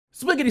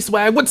Swiggity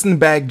swag, what's in the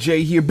bag?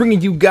 Jay here,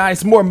 bringing you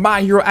guys more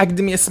My Hero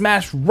Academia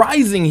Smash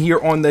Rising here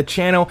on the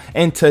channel.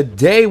 And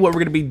today what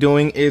we're going to be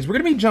doing is we're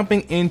going to be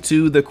jumping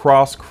into the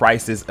Cross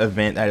Crisis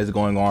event that is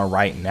going on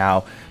right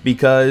now.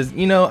 Because,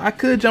 you know, I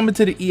could jump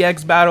into the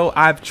EX battle.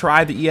 I've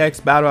tried the EX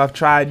battle. I've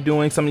tried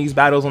doing some of these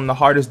battles on the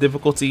hardest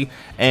difficulty.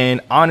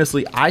 And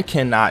honestly, I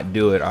cannot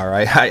do it,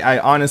 alright? I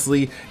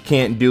honestly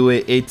can't do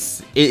it.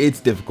 It's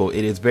difficult.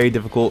 It is very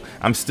difficult.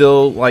 I'm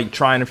still, like,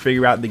 trying to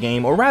figure out the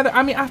game. Or rather,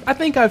 I mean, I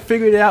think I've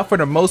figured it out for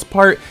the most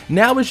part.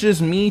 Now it's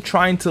just me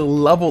trying to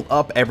level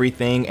up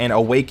everything and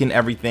awaken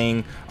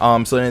everything.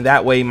 So then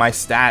that way my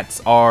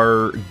stats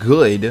are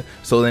good.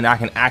 So then I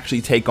can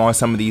actually take on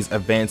some of these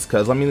events.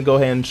 Because let me go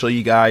ahead and show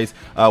you guys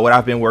what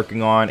I've been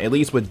working on, at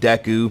least with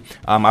Deku.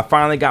 I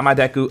finally got my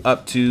Deku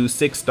up to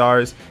 6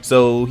 stars,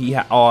 so he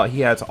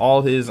has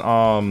all his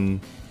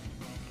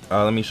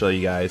let me show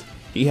you guys.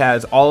 He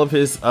has all of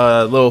his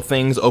little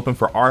things open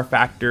for R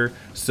factor,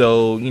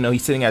 so you know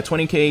he's sitting at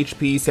 20k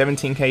HP,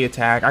 17k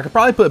attack. I could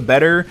probably put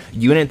better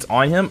units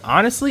on him.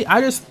 Honestly,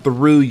 I just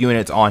threw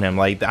units on him.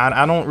 Like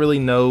I don't really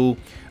know.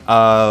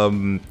 I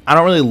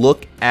don't really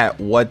look at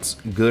what's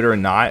good or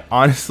not.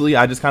 Honestly,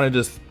 I just kind of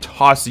just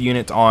toss the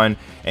units on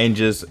and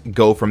just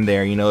go from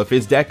there. You know, if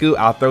it's Deku,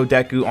 I'll throw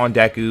Deku on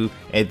Deku,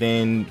 and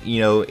then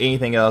you know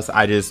anything else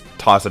I just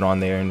toss it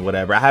on there and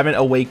whatever. I haven't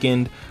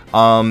awakened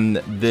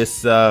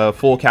this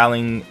full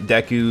Kaling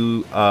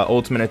Deku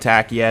ultimate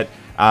attack yet.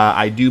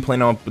 I do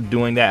plan on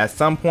doing that at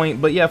some point,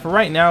 but yeah, for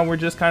right now we're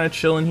just kind of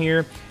chilling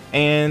here.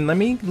 And let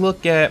me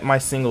look at my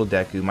single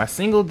Deku. My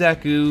single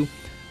Deku,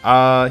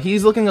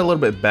 he's looking a little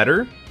bit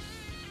better.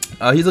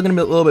 He's looking a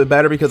little bit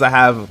better because I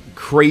have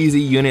crazy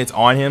units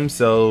on him.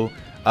 So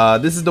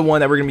this is the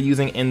one that we're going to be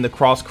using in the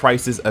Cross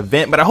Crisis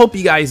event. But I hope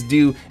you guys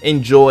do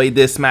enjoy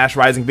this Smash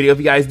Rising video. If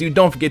you guys do,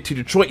 don't forget to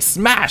Detroit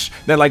smash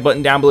that like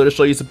button down below to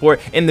show your support.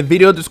 In the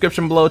video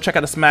description below, check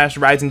out the Smash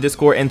Rising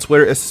Discord and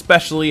Twitter,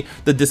 especially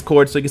the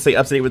Discord, so you can stay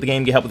up to date with the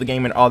game, get help with the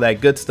game, and all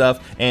that good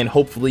stuff. And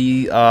hopefully,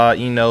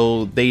 you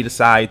know, they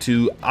decide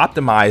to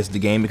optimize the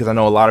game, because I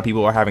know a lot of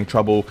people are having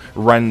trouble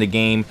running the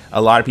game.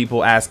 A lot of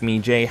people ask me,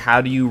 Jay,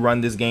 how do you run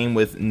this game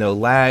with no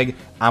lag?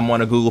 I'm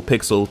on a Google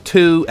Pixel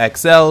 2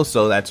 XL,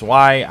 so that's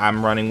why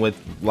I'm running with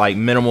like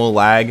minimal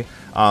lag.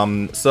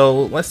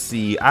 So let's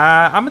see.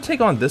 I'm gonna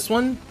take on this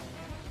one.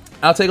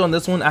 I'll take on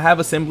this one. I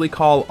have assembly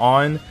call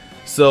on,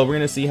 so we're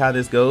gonna see how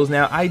this goes.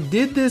 Now I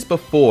did this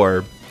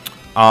before.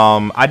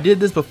 And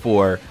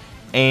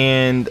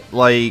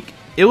like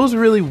it was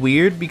really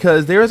weird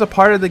because there was a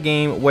part of the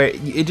game where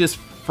it just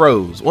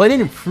froze. Well, it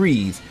didn't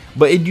freeze,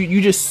 but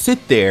you just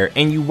sit there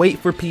and you wait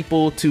for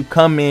people to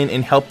come in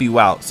and help you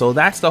out. So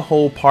that's the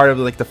whole part of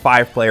like the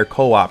 5-player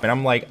co-op. And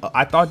I'm like,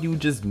 I thought you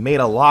just made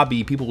a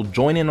lobby, people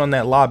join in on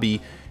that lobby,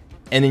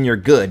 and then you're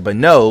good. But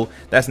no,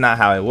 that's not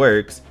how it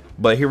works.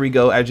 But here we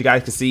go. As you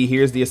guys can see,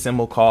 here's the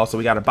assemble call. So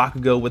we got a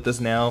Bakugo with us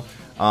now.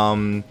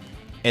 And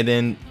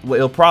then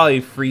it'll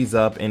probably freeze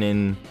up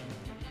and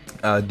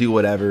then do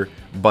whatever.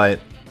 But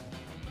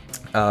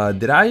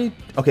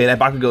okay, that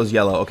Bakugo is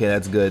yellow. Okay,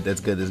 that's good. That's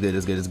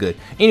good.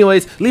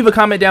 Anyways, leave a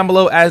comment down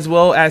below as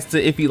well as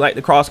to if you like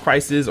the Cross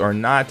Crisis or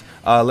not.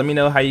 Let me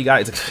know how you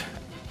guys,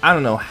 I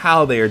don't know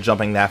how they are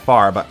jumping that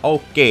far, but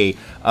okay.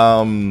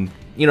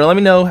 You know, let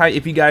me know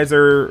if you guys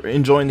are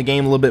enjoying the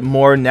game a little bit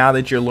more now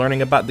that you're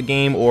learning about the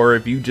game, or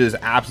if you just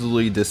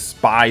absolutely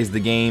despise the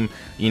game.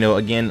 You know,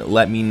 again,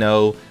 let me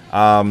know.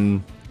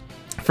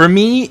 For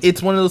me,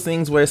 it's one of those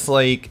things where it's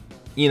like,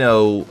 you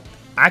know,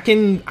 I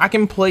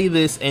can play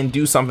this and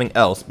do something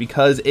else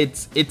because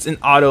it's an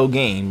auto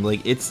game.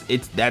 Like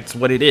that's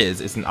what it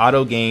is. It's an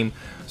auto game.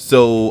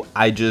 So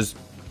I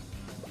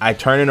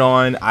turn it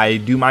on, I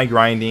do my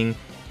grinding,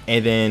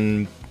 and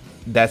then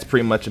that's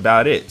pretty much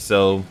about it.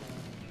 So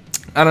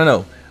I don't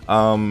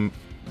know.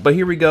 But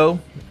here we go.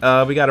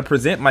 We got a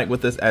present mic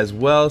with us as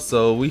well,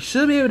 so we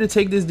should be able to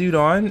take this dude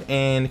on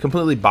and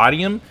completely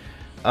body him.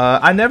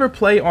 I never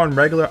play on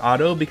regular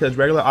auto because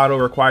regular auto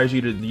requires you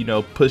to, you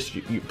know, push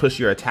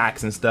your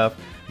attacks and stuff.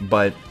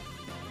 But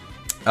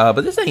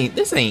this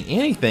ain't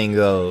anything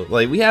though.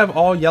 Like we have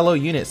all yellow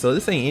units, so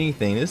this ain't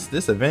anything.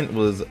 This event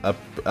was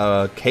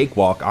a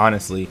cakewalk,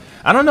 honestly.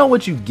 I don't know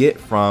what you get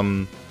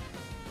from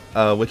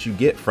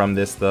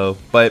this though.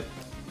 But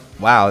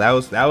wow,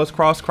 that was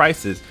Cross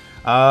Crisis.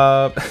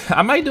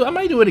 I might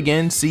do it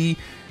again. See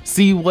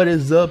what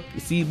is up.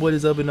 See what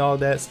is up and all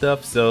that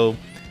stuff. So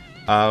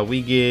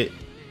we get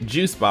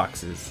juice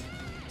boxes.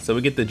 So we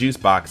get the juice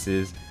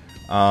boxes.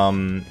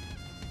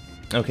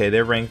 Okay,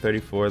 they're ranked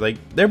 34. Like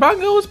their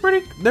Bakugo was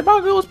pretty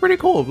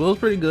cool. It was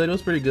pretty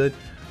good.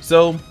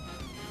 So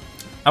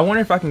I wonder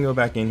if I can go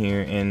back in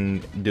here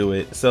and do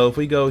it. So if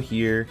we go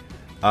here,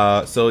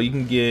 so you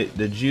can get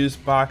the juice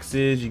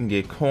boxes, you can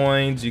get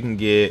coins, you can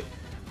get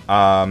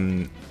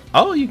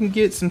oh, you can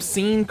get some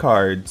scene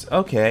cards.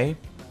 Okay,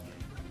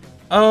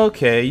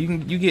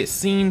 you get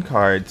scene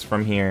cards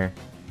from here.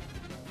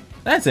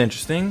 That's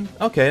interesting.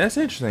 Okay, that's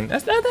interesting.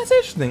 That's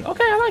interesting.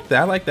 Okay,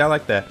 I like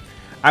that.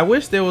 I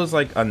wish there was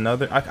like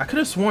another. I could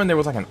have sworn there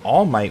was like an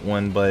All Might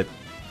one, but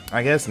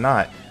I guess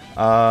not.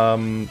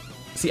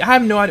 See, I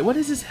have no idea. What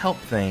is this help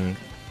thing?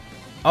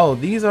 Oh,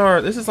 this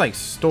is like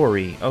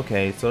story.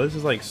 Okay, so this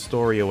is like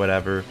story or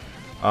whatever.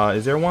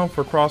 Is there one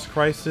for Cross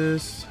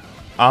Crisis?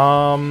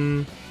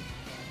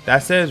 That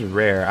says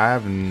rare. I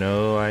have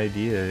no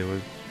idea.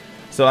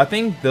 So I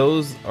think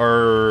those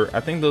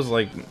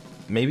like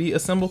maybe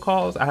assemble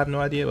calls. I have no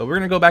idea, but we're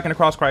gonna go back into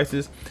Cross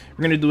Crisis.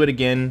 We're gonna do it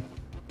again.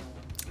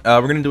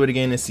 We're gonna do it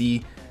again and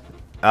see.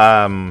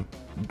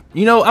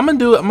 You know, I'm gonna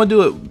do it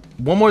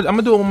one more time,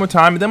 but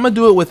then I'm gonna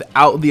do it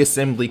without the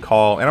assembly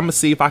call, and I'm gonna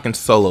see if I can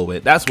solo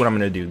it. That's what I'm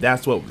gonna do.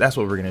 That's what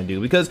we're gonna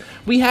do, because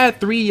we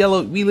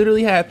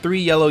literally had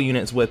 3 yellow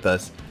units with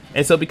us.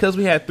 And so because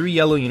we had 3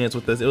 yellow units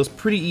with us, it was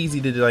pretty easy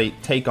to like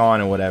take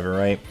on or whatever,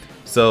 right?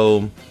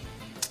 So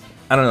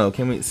I don't know,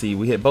 can we see,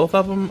 we hit both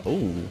of them?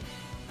 Ooh.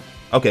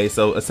 Okay,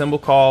 so assemble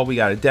call, we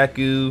got a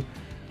Deku.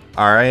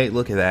 All right,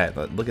 look at that,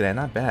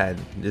 not bad.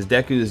 This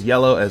Deku is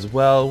yellow as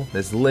well.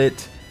 That's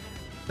lit.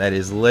 That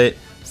is lit.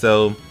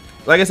 So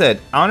like I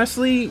said,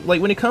 honestly,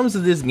 like when it comes to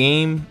this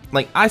game,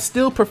 like I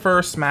still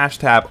prefer Smash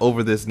Tap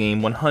over this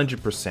game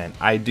 100%.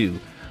 I do.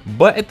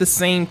 But at the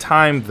same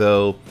time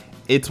though,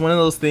 it's one of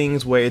those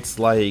things where it's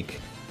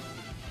like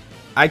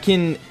I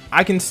can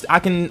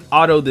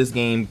auto this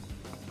game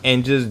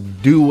and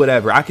just do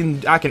whatever. I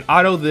can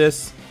auto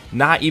this,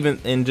 not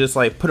even, and just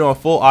like put on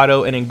full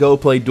auto and then go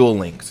play Duel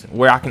Links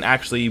where I can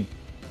actually,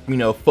 you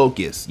know,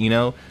 focus, you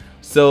know.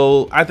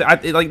 So I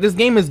like this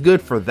game is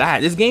good for that.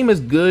 This game is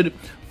good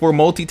for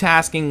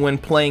multitasking when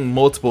playing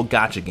multiple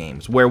gacha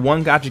games, where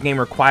one gacha game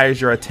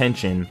requires your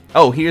attention.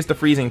 Oh, here's the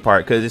freezing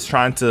part, because it's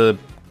trying to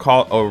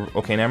call. Oh,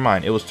 okay, never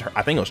mind. I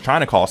think it was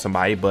trying to call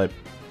somebody,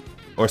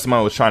 or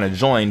someone was trying to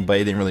join, but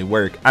it didn't really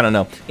work. I don't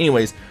know.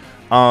 Anyways,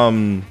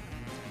 but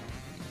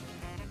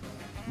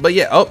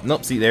yeah. Oh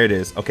nope. See, there it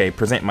is. Okay,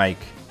 present mic.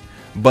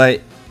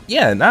 But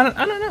yeah, I don't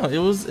know. It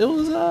was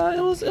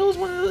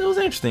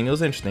interesting. It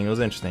was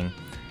interesting.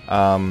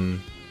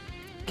 Can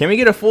we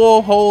get a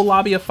whole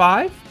lobby of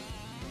 5?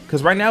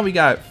 Because right now we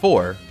got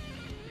 4.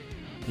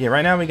 Yeah,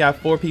 right now we got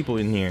 4 people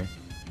in here.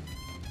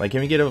 Like,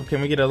 can we get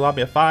a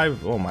lobby of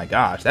 5? Oh my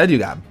gosh, that dude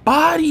got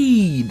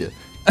bodied.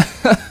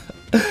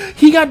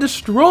 He got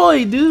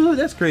destroyed, dude.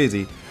 That's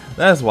crazy.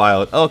 That's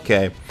wild.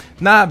 Okay,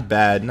 not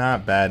bad.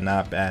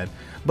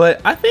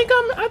 But I think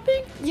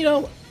you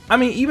know, I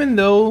mean, even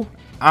though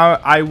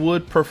I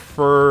would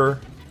prefer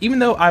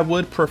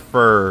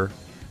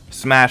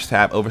Smash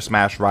Tap over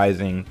Smash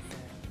Rising,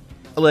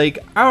 like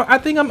I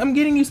think I'm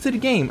getting used to the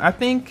game. I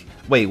think,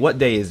 wait, what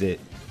day is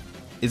it?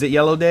 Is it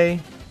yellow day?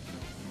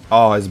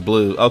 Oh, it's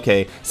blue.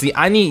 Okay, see,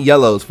 I need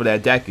yellows for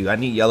that Deku. I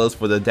need yellows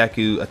for the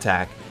Deku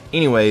attack.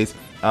 Anyways,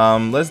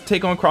 let's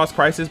take on Cross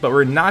Crisis, but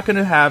we're not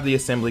gonna have the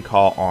assembly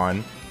call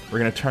on. We're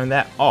gonna turn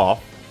that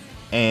off,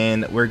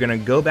 and we're gonna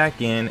go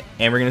back in,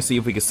 and we're gonna see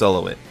if we can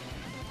solo it.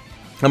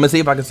 I'm gonna see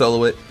if I can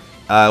solo it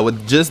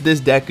with just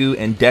this Deku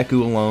and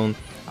Deku alone.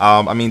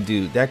 I mean,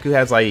 dude, Deku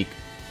has like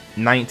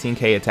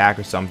 19k attack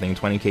or something,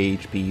 20k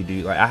HP,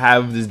 dude. Like, I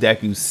have this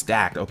Deku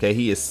stacked. Okay,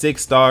 he is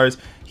 6 stars.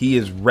 He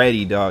is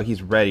ready, dog.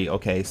 He's ready.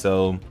 Okay,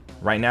 so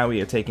right now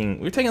we're taking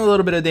a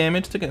little bit of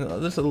damage.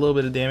 Just a little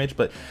bit of damage,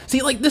 but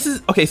see, like, this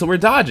is okay. So we're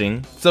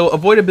dodging. So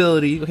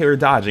avoidability. Okay, we're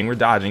dodging,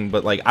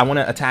 but like I want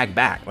to attack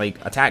back. Like,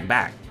 attack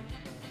back.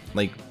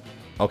 Like,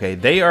 okay,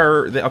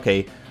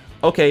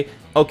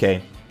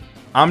 okay.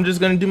 I'm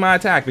just gonna do my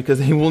attack because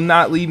they will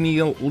not leave me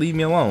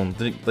alone.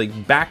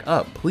 Like, back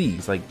up,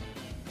 please. Like,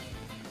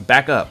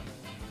 back up.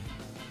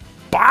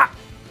 Bah!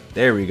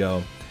 There we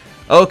go.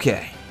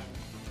 Okay.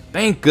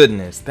 Thank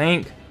goodness,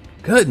 man.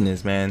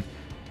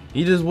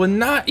 He just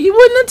wouldn't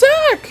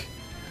attack.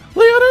 Like,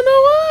 I don't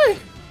know why.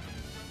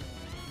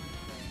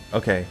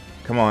 Okay,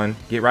 come on,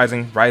 get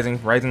rising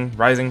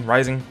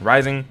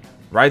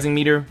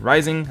meter,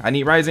 rising. I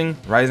need rising.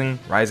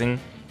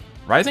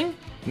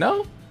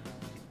 No.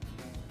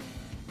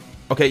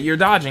 Okay, you're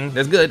dodging.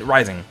 That's good.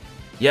 Rising.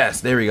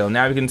 Yes, there we go.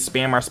 Now we can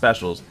spam our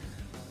specials.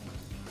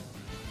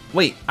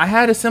 Wait, I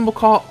had a symbol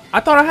call. I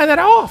thought I had that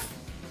off.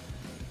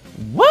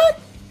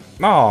 What?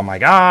 Oh my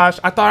gosh.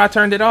 I thought I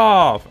turned it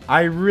off.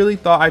 I really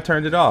thought I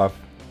turned it off.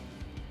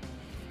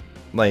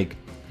 Like,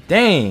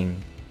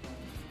 dang.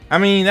 I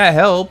mean, that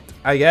helped,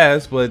 I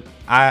guess, but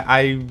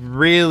I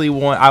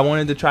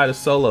wanted to try to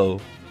solo.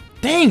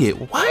 Dang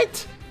it.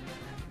 What?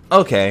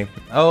 Okay.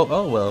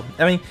 Oh well.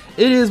 I mean,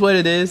 it is what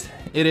it is.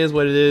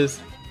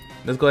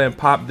 Let's go ahead and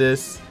pop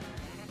this,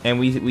 and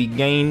we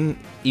gain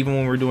even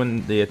when we're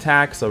doing the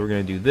attack. So we're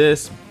gonna do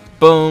this.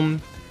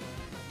 Boom.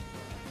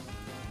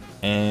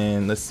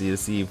 And let's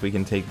see if we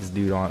can take this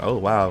dude on. Oh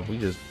wow, we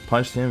just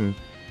punched him.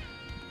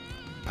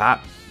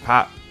 Pop.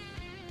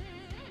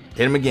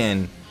 Hit him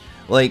again.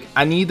 Like,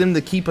 I need them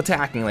to keep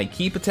attacking. Like,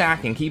 keep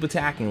attacking.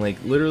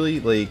 Like, literally,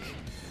 like,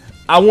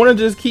 I want to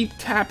just keep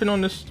tapping on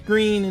the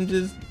screen and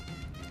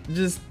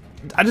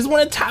I just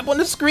want to tap on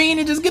the screen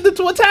and just get them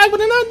to attack, but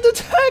they're not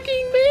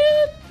attacking,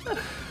 man.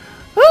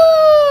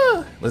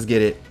 Ah! Let's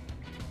get it.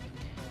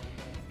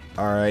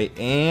 All right,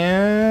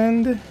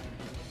 and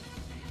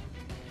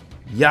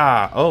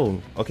yeah.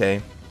 Oh,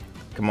 okay.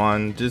 Come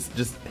on,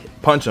 just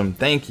punch him.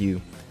 Thank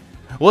you.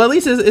 Well, at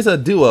least it's a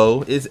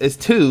duo. It's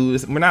two.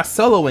 We're not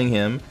soloing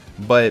him,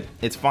 but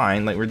it's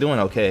fine. Like, we're doing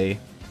okay.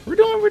 We're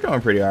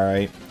doing pretty all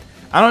right.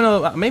 I don't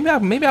know.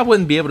 Maybe I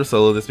wouldn't be able to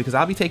solo this because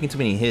I'll be taking too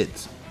many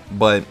hits.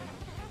 But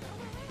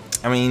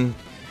I mean,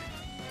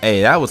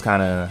 hey, that was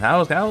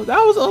a wee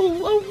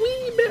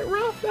bit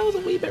rough. That was a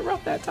wee bit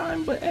rough that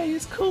time. But hey,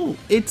 it's cool.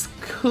 It's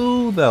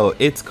cool though.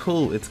 It's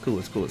cool. It's cool.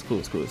 It's cool. It's cool.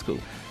 It's cool. It's cool.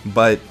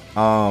 But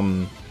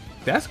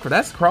that's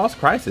Cross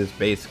Crisis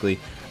basically.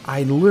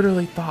 I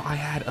literally thought I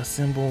had a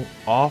symbol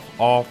off.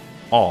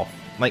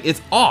 Like,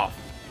 it's off.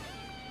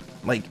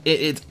 Like,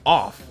 it's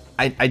off.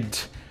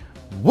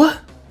 What?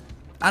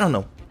 I don't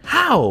know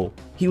how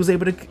he was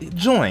able to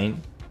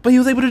join, but he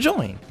was able to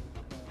join.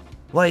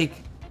 Like,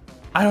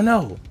 I don't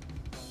know.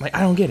 Like,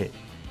 I don't get it.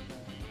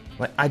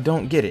 Like, I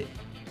don't get it.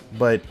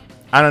 But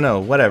I don't know.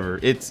 Whatever.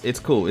 It's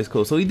cool. It's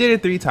cool. So he did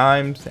it 3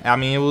 times. I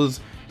mean,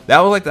 that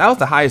was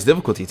the highest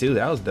difficulty too.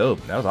 That was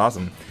dope. That was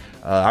awesome.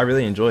 I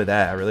really enjoyed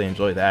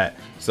that.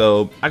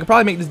 So I could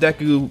probably make this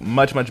Deku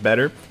much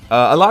better.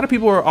 A lot of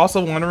people are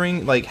also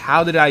wondering, like,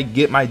 how did I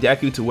get my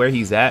Deku to where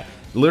he's at?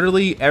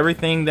 Literally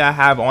everything that I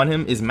have on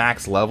him is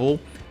max level.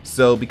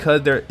 So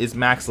because there is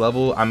max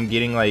level, I'm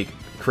getting like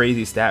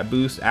crazy stat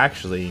boosts.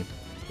 Actually,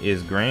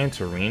 is Gran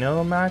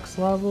Torino max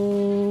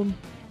level?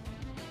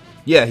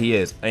 Yeah, he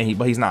is,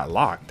 but he's not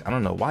locked. I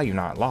don't know why you're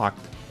not locked.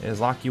 It's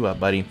lock you up,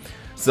 buddy.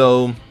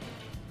 So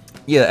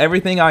yeah,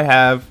 everything I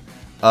have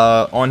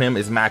on him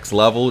is max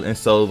leveled, and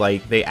so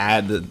like they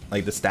add the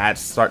stats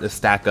start to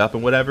stack up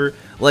and whatever.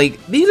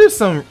 Like, these are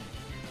some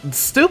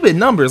stupid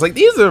numbers. Like,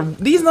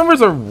 these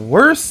numbers are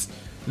worse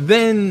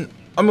than,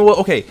 I mean, well,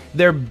 okay,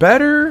 they're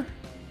better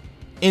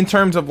in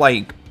terms of,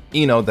 like,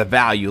 you know, the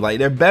value. Like,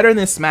 they're better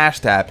than Smash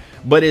Tap,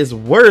 but it's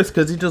worse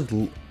because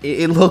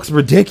it looks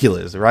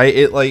ridiculous, right?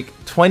 It like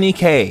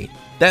 20k.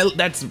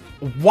 That's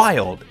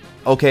wild.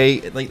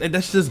 Okay, like,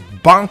 that's just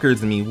bonkers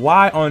to me.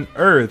 Why on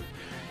earth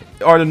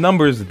are the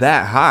numbers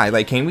that high?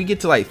 Like, can we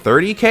get to like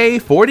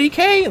 30k,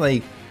 40k?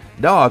 Like,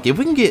 dog, if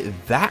we can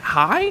get that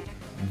high,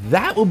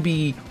 that would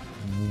be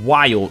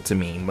wild to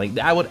me. Like,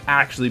 that would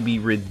actually be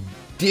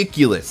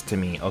ridiculous to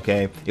me.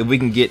 Okay, if we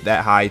can get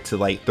that high to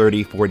like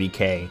 30,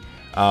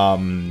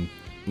 40k,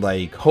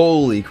 like,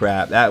 holy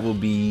crap, that will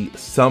be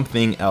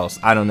something else.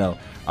 I don't know.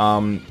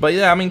 But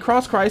yeah, I mean,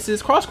 Cross Crisis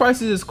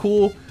is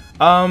cool.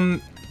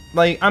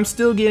 Like, I'm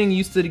still getting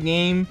used to the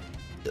game.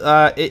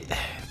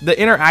 The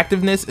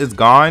interactiveness is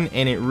gone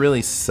and it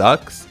really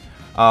sucks.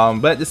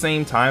 But at the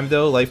same time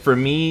though, like, for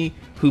me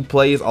who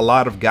plays a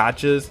lot of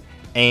gachas,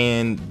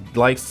 and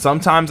like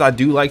sometimes I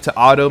do like to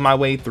auto my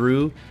way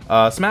through,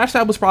 Smash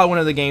Tap was probably one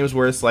of the games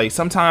where it's like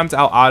sometimes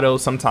I'll auto,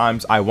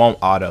 sometimes I won't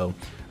auto.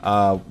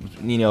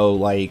 You know,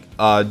 like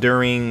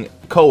during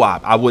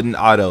co-op I wouldn't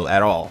auto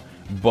at all,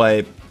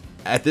 but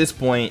at this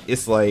point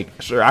it's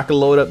like, sure, I could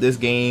load up this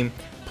game,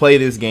 play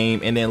this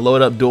game, and then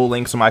load up Duel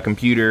Links on my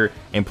computer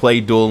and play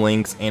Duel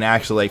Links and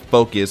actually like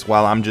focus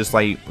while I'm just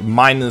like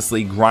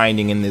mindlessly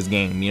grinding in this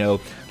game, you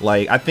know.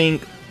 Like, I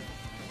think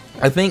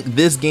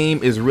this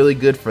game is really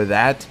good for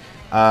that.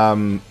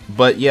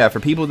 But yeah, for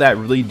people that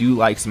really do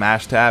like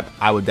Smash Tap,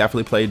 I would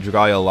definitely play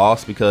Dragalia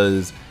Lost,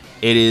 because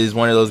it is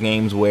one of those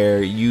games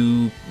where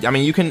you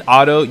can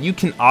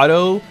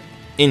auto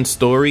in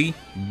story,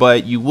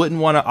 but you wouldn't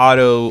want to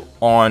auto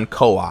on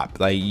co-op.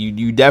 Like,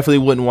 you definitely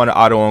wouldn't want to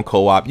auto on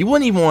co-op. You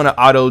wouldn't even want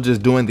to auto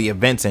just doing the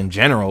events in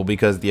general,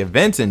 because the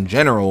events in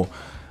general,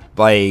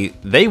 like,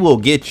 they will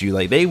get you.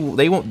 Like, they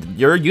won't,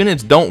 your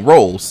units don't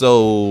roll,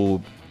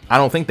 so I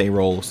don't think they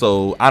roll.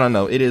 So I don't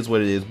know, it is what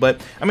it is. But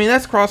I mean,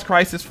 that's Cross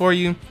Crisis for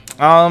you.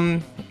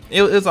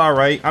 It's all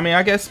right. I mean,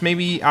 I guess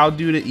maybe I'll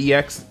do the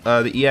EX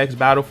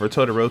battle for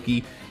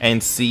Todoroki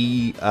and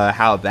see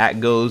how that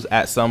goes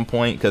at some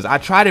point, because I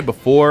tried it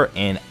before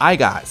and I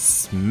got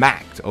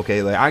smacked.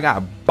 Okay, like, I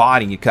got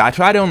bodied because I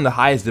tried it on the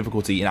highest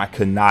difficulty and I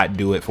could not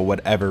do it for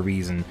whatever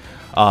reason,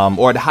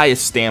 or the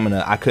highest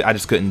stamina. I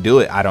just couldn't do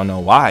it. I don't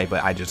know why,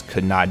 but I just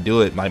could not do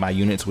it. My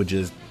units would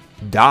just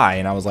die,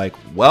 and I was like,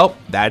 well,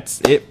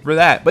 that's it for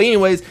that. But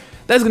anyways,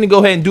 that's gonna go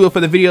ahead and do it for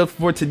the video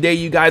for today,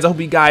 you guys. I hope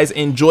you guys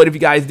enjoyed. If you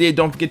guys did,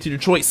 don't forget to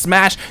Detroit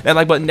smash that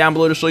like button down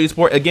below to show your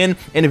support. Again,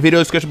 in the video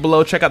description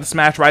below, check out the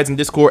Smash Rising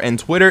Discord and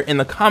Twitter. In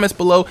the comments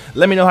below,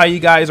 let me know how you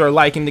guys are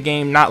liking the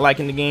game, not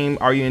liking the game.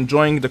 Are you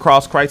enjoying the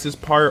Cross Crisis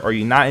part? Are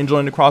you not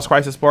enjoying the Cross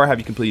Crisis part? Have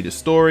you completed the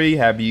story?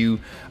 Have you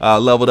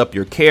leveled up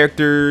your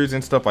characters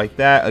and stuff like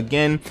that?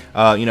 Again,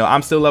 you know,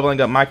 I'm still leveling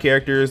up my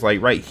characters,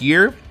 like right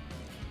here.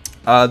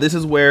 This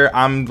is where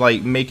I'm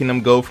like making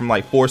them go from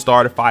like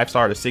 4-star to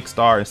 5-star to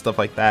 6-star and stuff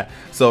like that.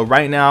 So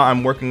right now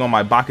I'm working on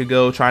my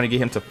Bakugo, trying to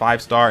get him to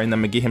 5-star, and then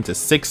I'm gonna get him to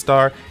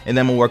 6-star, and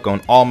then we'll work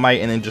on All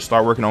Might, and then just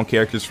start working on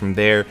characters from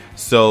there.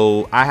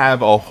 So I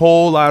have a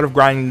whole lot of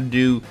grinding to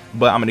do,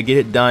 but I'm gonna get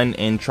it done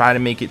and try to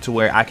make it to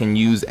where I can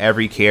use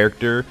every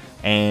character,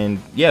 and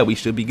yeah, we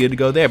should be good to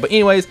go there. But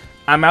anyways,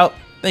 I'm out.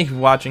 Thank you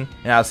for watching,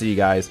 and I'll see you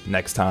guys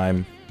next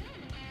time.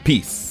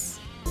 Peace.